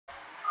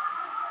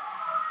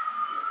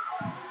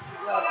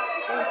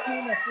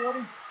13 or 40.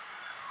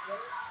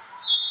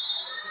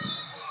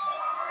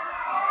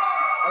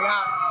 I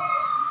got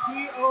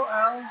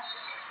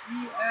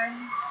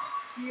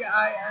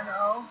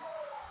Tolentino,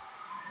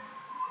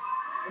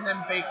 and then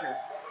Baker.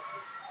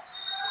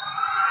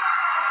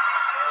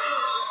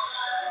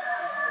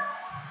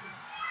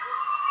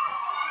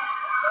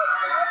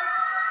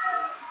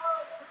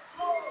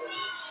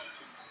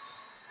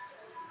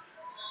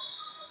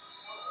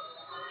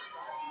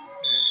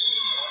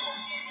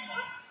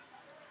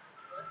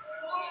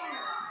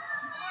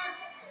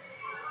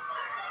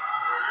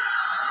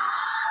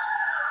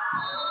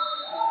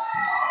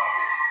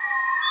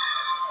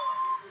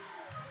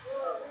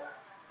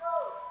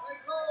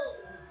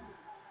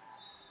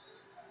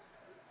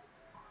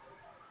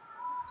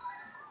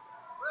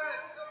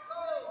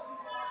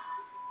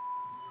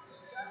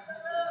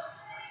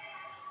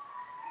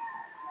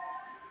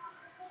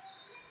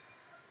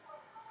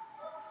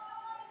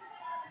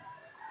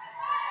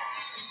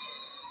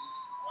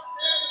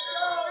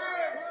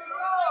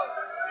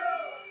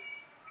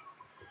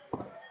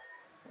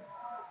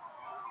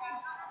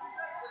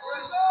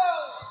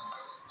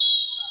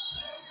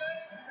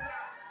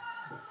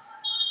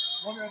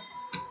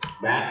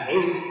 Mat 8,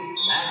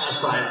 mat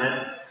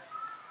assignment.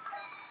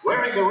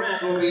 Wearing the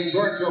red will be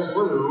Georgia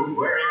Blue.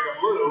 Wearing the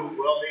blue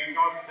will be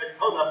North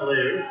Dakota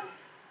Blue.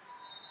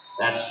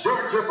 That's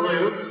Georgia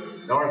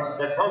Blue, North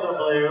Dakota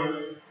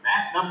Blue,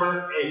 mat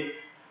number 8.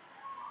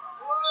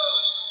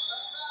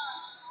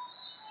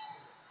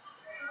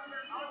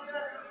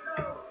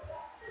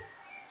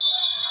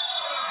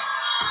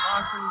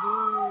 Caution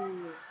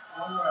blue.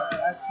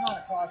 That's not a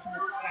caution,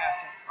 it's a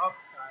caution. Oh,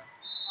 sorry.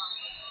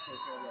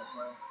 Take care of that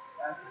play.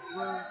 That's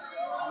blue,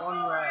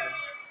 1 red.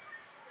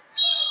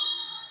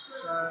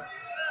 Start.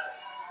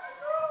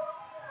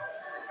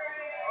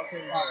 I'll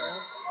take care of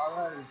it.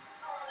 Alrighty.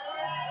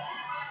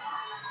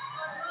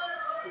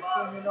 Just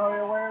so you know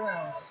your way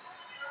around.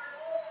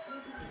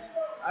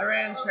 I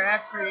ran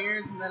track for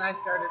years and then I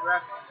started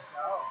roughing,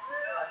 so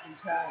I can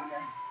try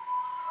again.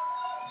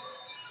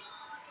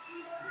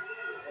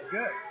 Well,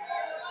 good.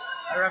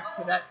 I roughed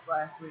cadets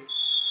last week.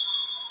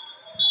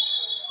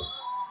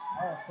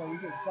 Oh, so you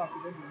get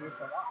sucked into this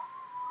a lot?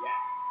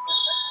 Yes.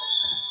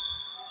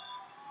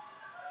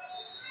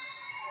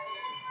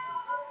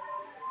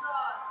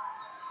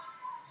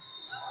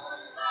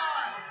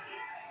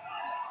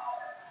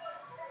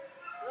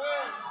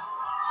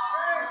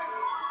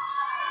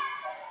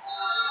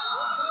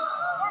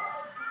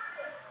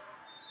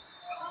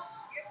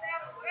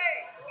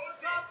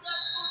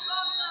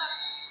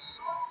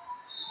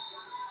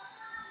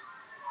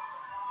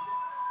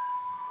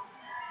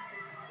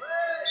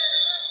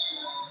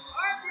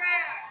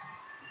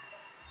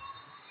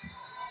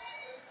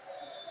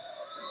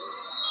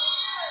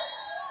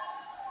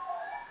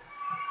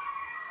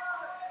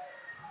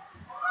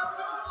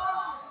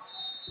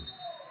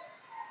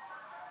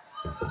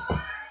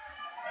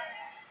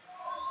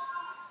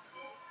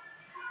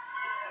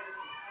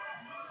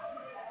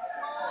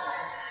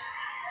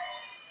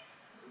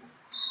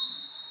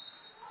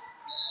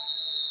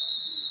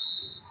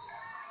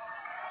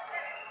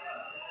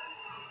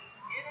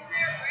 Get in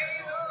there, Brady,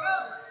 let's go!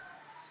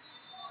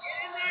 Get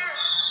in there!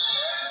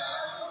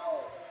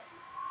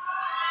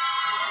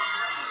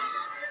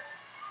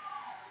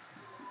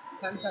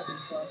 10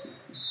 seconds left.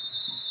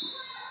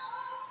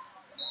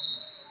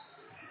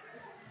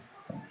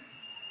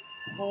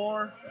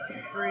 4,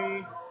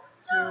 3,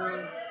 2,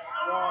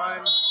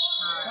 1,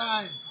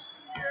 time.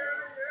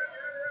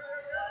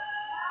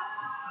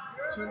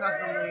 2-0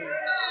 lead.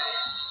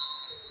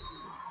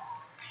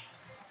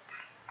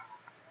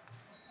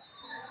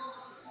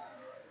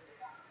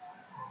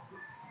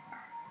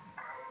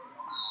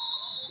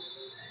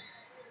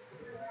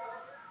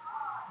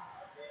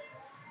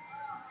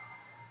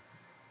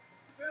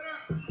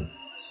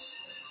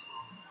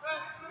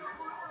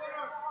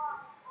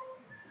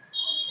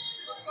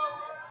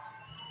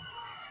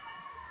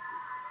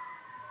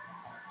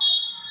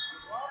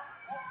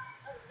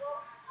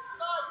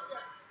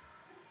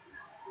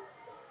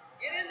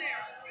 Get in there,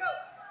 let's go!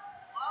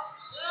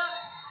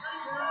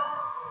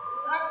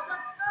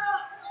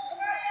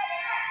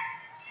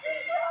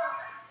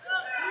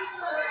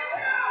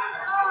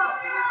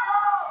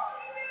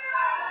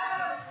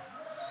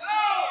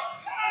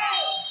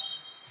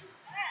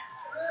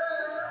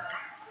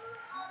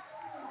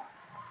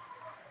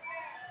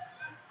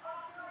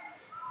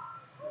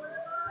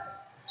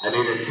 I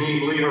need a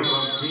team leader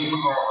from Team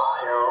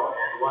Ohio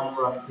and one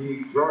from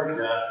Team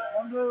Georgia.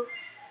 1 blue,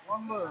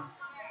 1 blue.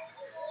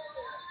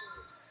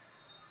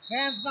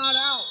 Hands not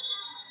out.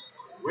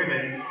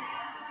 Women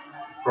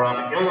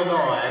from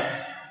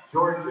Illinois,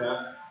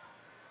 Georgia,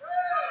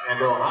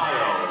 and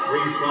Ohio,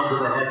 please come to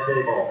the head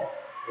table.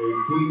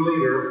 A team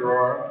leader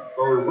for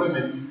those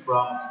women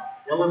from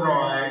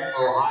Illinois,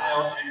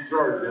 Ohio, and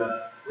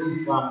Georgia,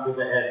 please come to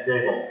the head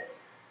table.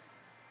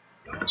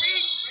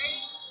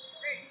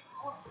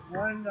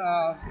 1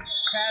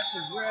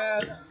 passive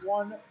red,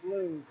 1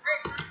 blue.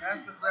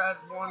 Passive red,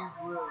 1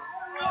 blue.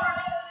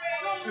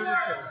 2-2.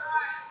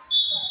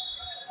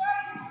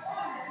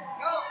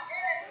 Go!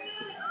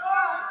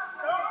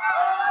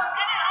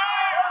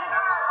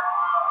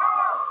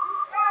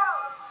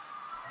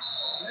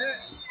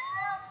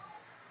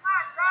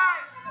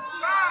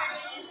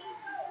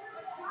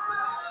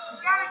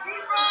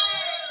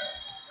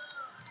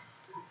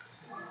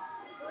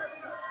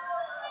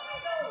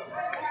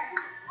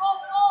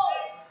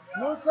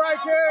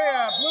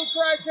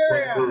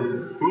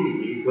 Texas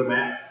B to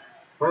mat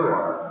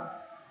 4.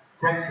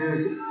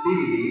 Texas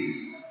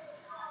B,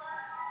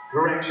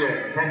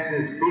 correction,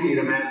 Texas B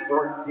to mat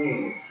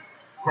 14.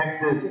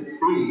 Texas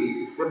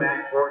B to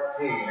mat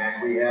 14.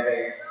 And we have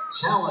a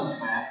challenge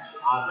match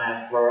on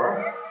mat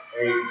 4.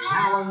 A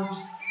challenge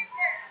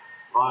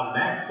on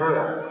mat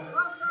 4.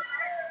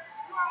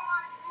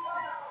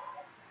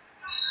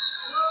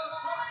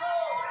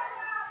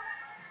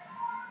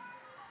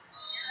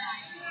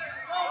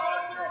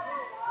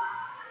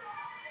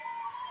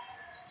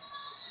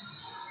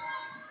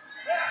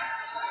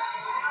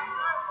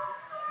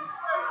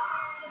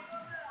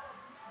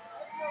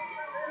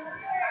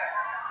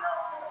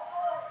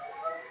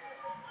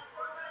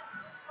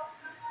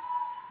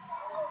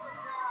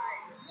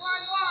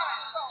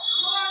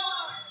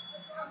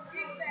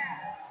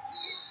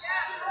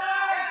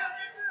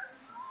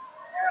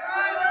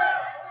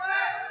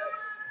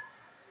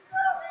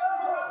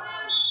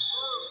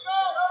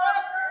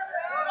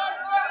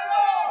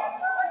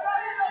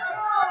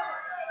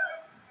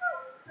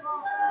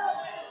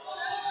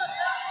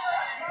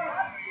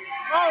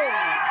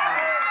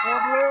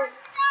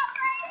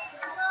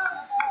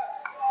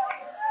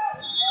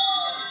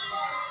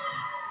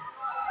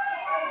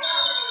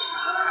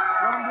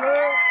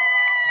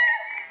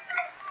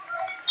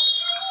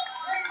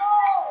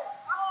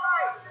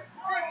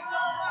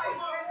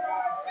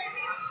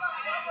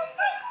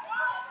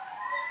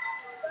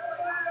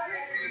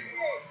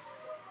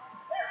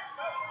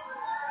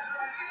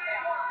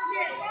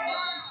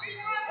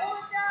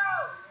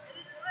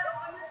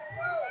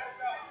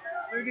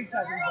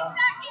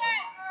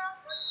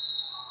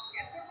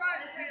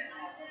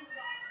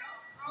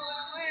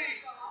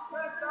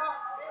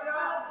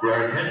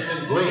 Your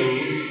attention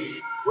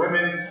please,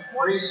 women's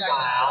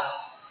freestyle,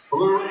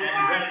 blue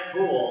and red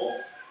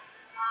pools.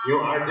 You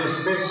are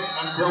dismissed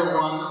until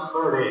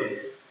 1:30.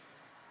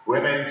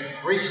 Women's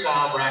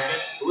freestyle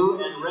bracket, blue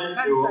and red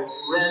blue and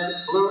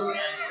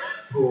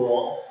red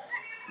pool.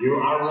 You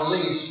are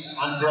released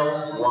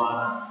until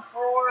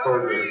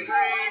 1:30. 3,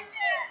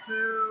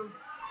 2,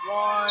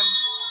 1.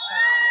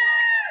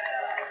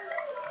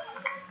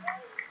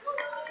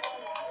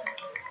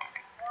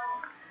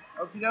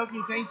 Okie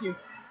dokie, thank you.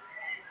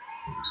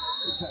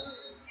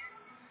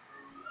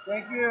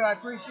 Thank you, I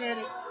appreciate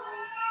it.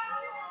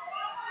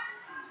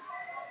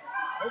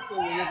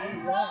 Hopefully we get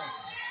these wrong.